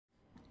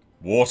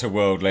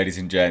Waterworld, ladies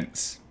and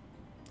gents.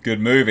 Good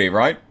movie,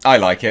 right? I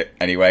like it,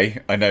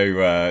 anyway. I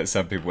know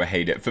some people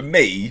hate it. For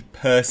me,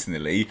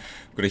 personally,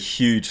 I've got a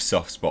huge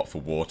soft spot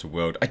for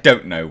Waterworld. I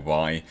don't know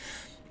why.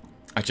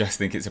 I just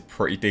think it's a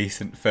pretty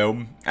decent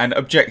film. And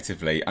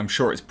objectively, I'm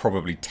sure it's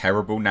probably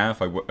terrible now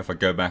if I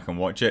go back and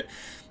watch it.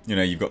 You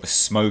know, you've got the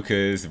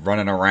smokers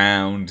running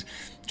around,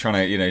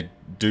 trying to,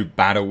 do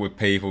battle with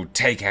people,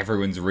 take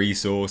everyone's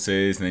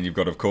resources, and then you've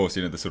got, of course,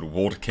 the sort of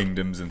water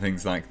kingdoms and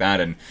things like that,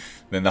 and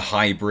then the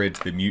hybrid,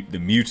 the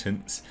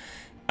mutants.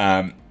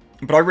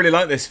 But I really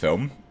like this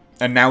film,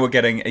 and now we're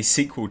getting a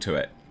sequel to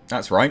it.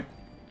 That's right,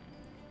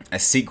 a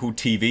sequel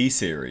TV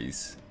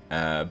series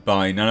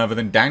by none other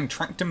than Dan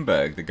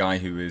Trachtenberg, the guy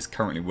who is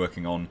currently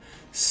working on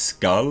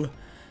Skull,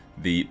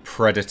 the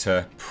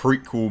Predator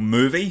prequel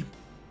movie.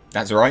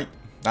 That's right,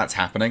 that's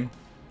happening.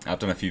 I've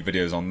done a few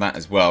videos on that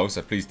as well,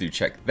 so please do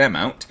check them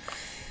out.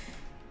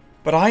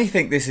 But I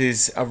think this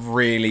is a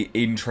really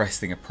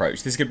interesting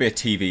approach. This is going to be a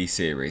TV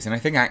series, and I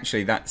think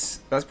actually that's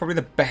probably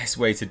the best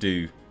way to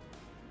do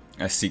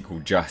a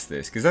sequel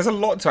justice, because there's a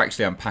lot to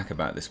actually unpack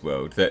about this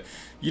world that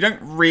you don't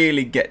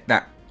really get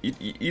that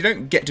you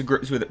don't get to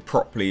grips with it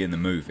properly in the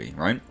movie,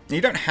 right?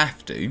 You don't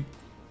have to.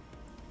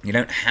 You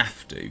don't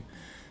have to.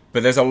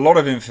 But there's a lot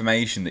of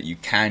information that you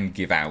can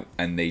give out,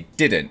 and they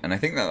didn't. And I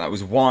think that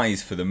was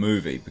wise for the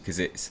movie, because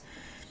it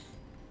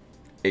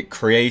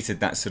created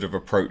that sort of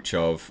approach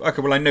of,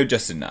 okay, well, I know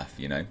just enough,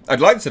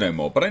 I'd like to know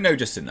more, but I know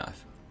just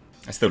enough.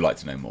 I still like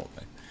to know more,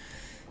 though.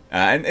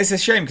 And it's a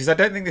shame, because I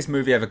don't think this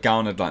movie ever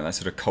garnered like that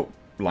sort of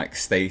cult-like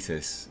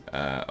status,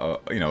 of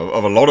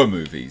a lot of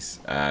movies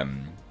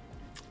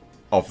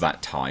of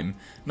that time.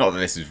 Not that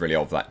this is really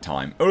of that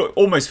time. It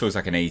almost feels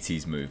like an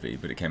 80s movie,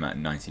 but it came out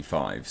in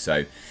 95.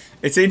 So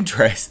it's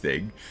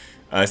interesting.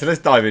 So let's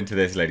dive into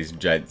this, ladies and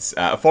gents.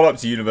 A follow-up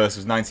to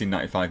Universal's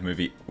 1995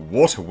 movie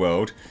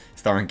Waterworld,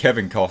 starring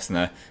Kevin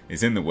Costner,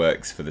 is in the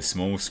works for the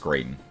small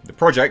screen. The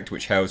project,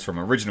 which hails from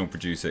original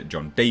producer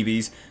John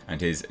Davies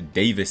and his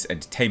Davis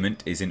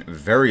Entertainment, is in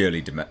very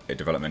early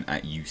development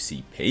at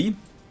UCP.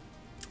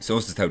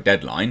 Sources tell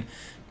Deadline.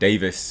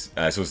 Davis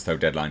tells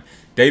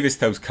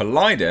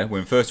Collider,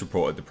 when first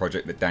reported the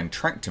project, that Dan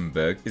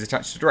Trachtenberg is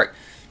attached to direct.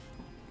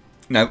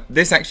 Now,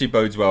 this actually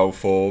bodes well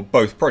for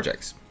both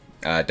projects.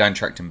 Dan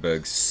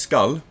Trachtenberg's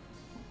Skull,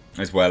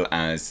 as well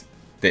as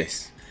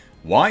this.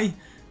 Why?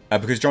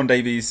 Because John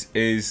Davies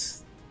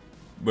is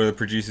one of the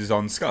producers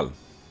on Skull.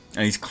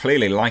 And he's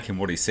clearly liking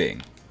what he's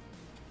seeing.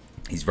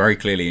 He's very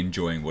clearly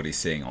enjoying what he's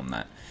seeing on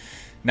that.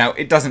 Now,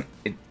 it doesn't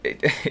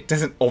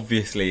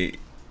obviously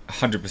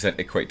 100%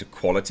 equate to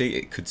quality.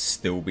 It could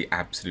still be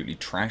absolutely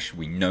trash.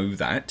 We know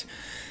that.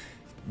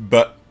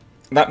 But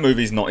that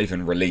movie's not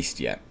even released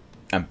yet.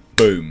 And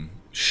boom,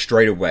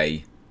 straight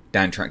away,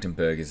 Dan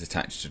Trachtenberg is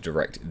attached to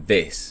direct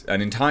this.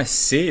 An entire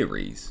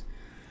series.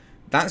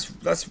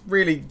 That's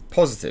really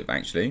positive,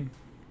 actually.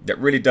 That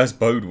really does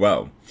bode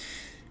well.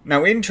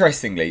 Now,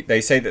 interestingly,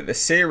 they say that the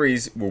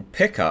series will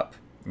pick up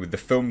with the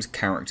film's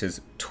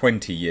characters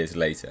 20 years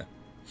later.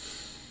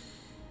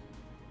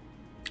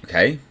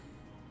 Okay.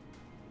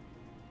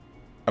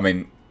 I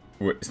mean,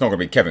 it's not going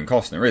to be Kevin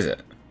Costner, is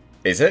it?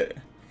 Is it?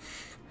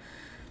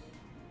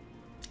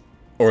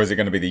 Or is it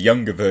going to be the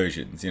younger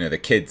versions, the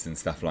kids and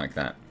stuff like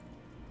that?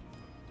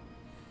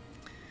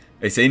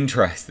 It's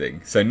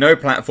interesting. So no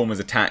platform is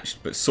attached,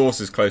 but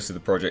sources close to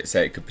the project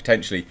say it could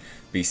potentially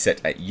be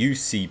set at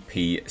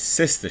UCP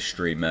sister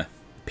streamer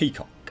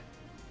Peacock.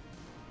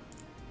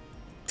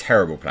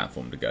 Terrible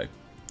platform to go.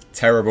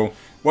 Terrible.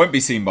 Won't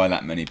be seen by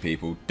that many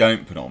people.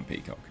 Don't put on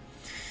Peacock.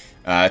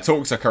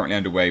 Talks are currently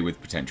underway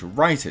with potential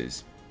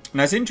writers.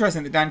 Now, it's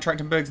interesting that Dan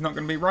Trachtenberg's not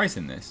going to be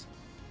writing this.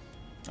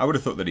 I would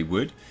have thought that he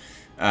would.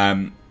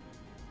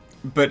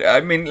 But,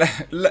 I mean,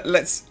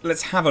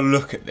 let's have a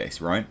look at this,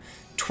 right?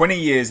 20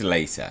 years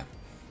later,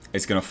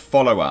 it's going to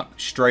follow up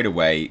straight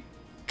away.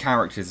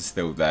 Characters are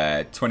still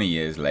there. 20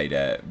 years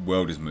later,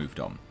 world has moved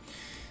on.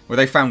 Well,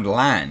 they found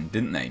land,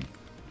 didn't they?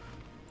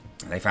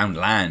 They found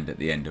land at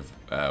the end of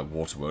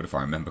Waterworld, if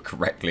I remember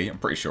correctly. I'm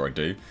pretty sure I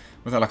do.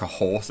 Was there like a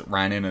horse that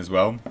ran in as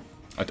well?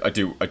 I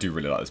do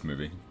really like this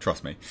movie.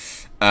 Trust me.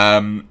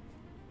 But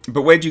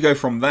where do you go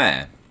from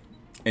there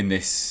in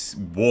this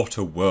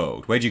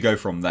Waterworld? Where do you go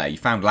from there? You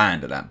found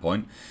land at that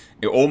point.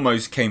 It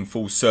almost came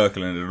full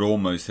circle, and it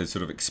almost had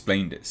sort of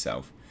explained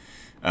itself.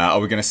 Are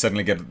we going to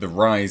suddenly get the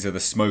rise of the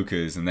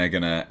smokers, and they're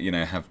going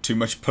to, have too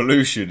much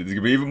pollution? There's going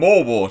to be even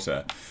more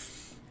water.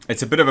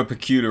 It's a bit of a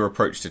peculiar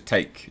approach to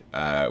take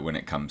when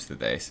it comes to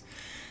this.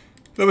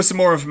 There was some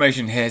more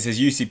information here. It says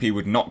UCP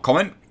would not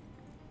comment.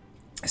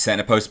 Set in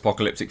a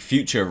post-apocalyptic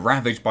future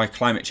ravaged by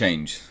climate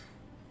change.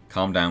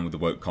 Calm down with the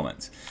woke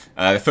comments.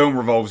 The film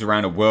revolves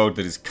around a world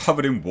that is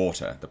covered in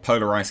water. The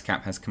polar ice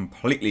cap has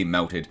completely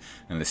melted,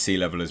 and the sea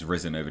level has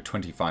risen over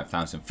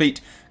 25,000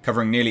 feet,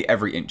 covering nearly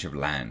every inch of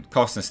land.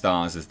 Costner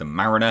stars as the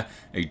Mariner,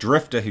 a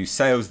drifter who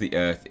sails the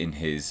Earth in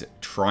his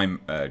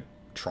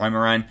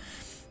trimaran.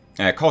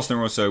 Costner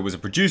also was a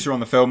producer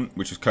on the film,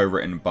 which was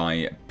co-written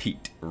by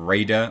Peter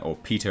Rader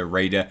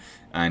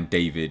and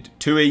David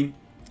Toohey,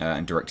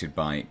 and directed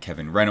by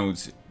Kevin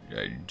Reynolds,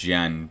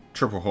 Jan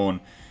Triplehorn,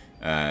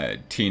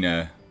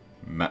 Tina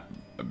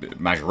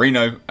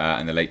Majorino,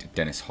 and the late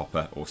Dennis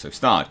Hopper also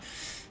starred.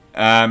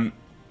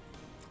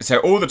 So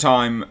all the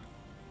time,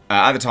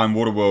 at the time,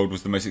 Waterworld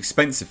was the most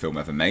expensive film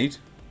ever made,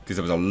 because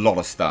there was a lot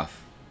of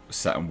stuff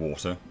set in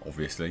water,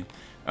 obviously.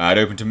 It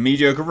opened to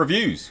mediocre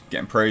reviews,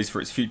 getting praise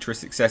for its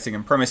futuristic setting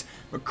and premise,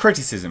 but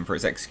criticism for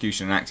its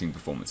execution and acting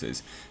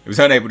performances. It was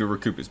unable to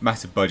recoup its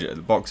massive budget at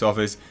the box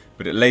office,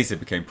 but it later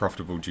became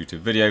profitable due to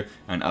video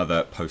and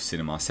other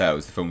post-cinema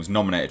sales. The film was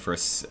nominated for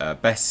a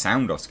Best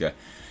Sound Oscar.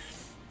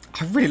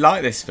 I really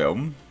like this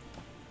film.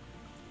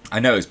 I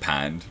know it's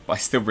panned, but I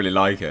still really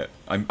like it.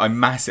 I'm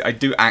massive. I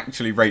do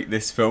actually rate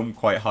this film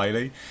quite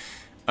highly.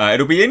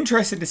 It'll be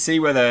interesting to see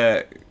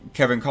whether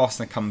Kevin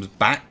Costner comes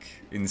back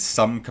in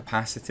some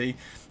capacity.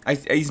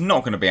 He's not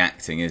going to be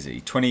acting, is he?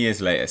 20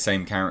 years later,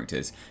 same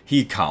characters.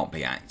 He can't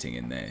be acting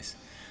in this.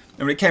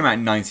 I mean, it came out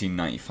in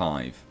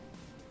 1995.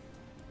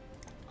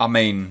 I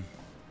mean,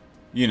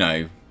 you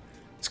know,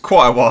 it's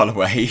quite a while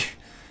away.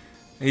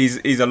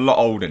 He's a lot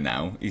older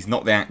now. He's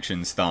not the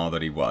action star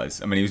that he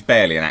was. I mean, he was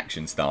barely an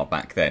action star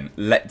back then.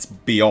 Let's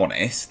be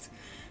honest.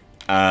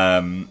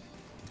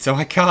 So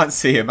I can't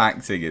see him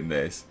acting in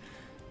this.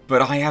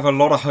 But I have a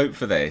lot of hope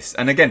for this.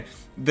 And again,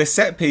 the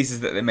set pieces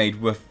that they made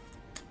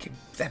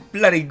they're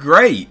bloody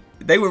great.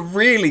 They were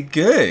really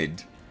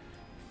good.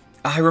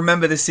 I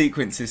remember the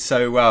sequences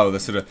so well. The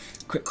sort of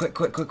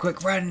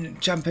quick run,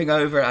 jumping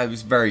over. It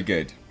was very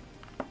good.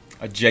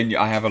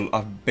 I have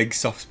a big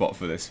soft spot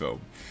for this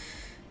film.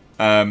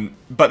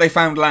 But they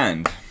found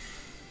land.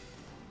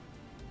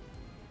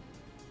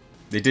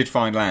 They did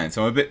find land.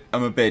 So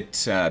I'm a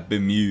bit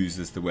bemused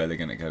as to where they're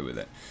going to go with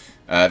it.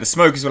 The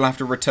smokers will have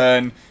to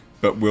return.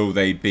 But will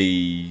they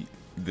be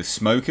the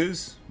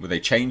smokers? Will they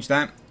change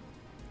that?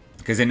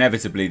 Because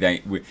inevitably,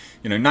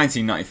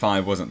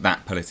 1995 wasn't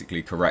that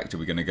politically correct. Are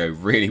we going to go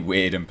really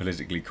weird and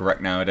politically correct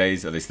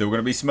nowadays? Are they still going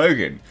to be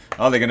smoking?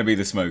 Are they going to be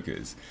the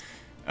smokers?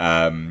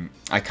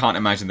 I can't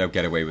imagine they'll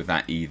get away with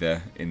that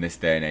either in this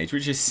day and age,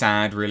 which is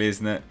sad, really,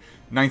 isn't it?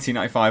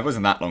 1995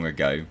 wasn't that long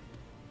ago.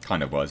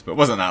 Kind of was, but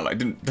wasn't that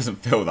like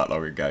doesn't feel that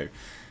long ago.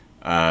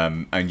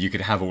 And you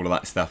could have all of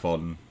that stuff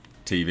on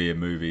TV and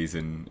movies,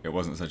 and it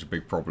wasn't such a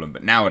big problem.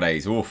 But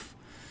nowadays, oof,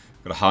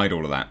 got to hide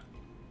all of that.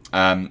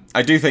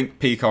 I do think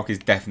Peacock is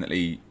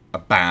definitely a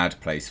bad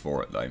place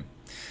for it, though.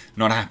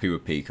 Not happy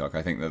with Peacock.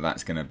 I think that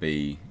that's going to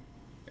be...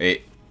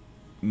 It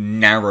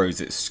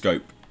narrows its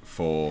scope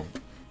for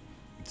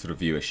sort of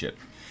viewership.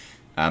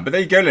 But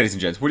there you go, ladies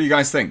and gents. What do you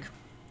guys think?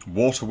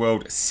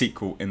 Waterworld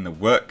sequel in the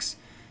works?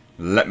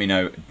 Let me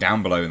know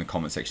down below in the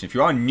comment section. If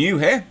you are new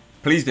here,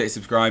 please do hit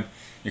subscribe.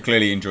 You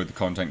clearly enjoyed the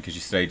content because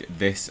you stayed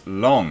this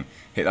long.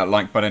 Hit that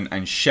like button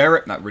and share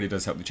it. That really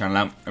does help the channel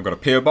out. I've got a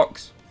PO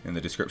box in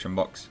the description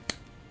box.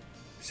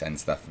 Send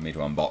stuff for me to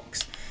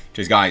unbox.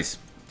 Cheers, guys.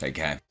 Take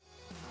care.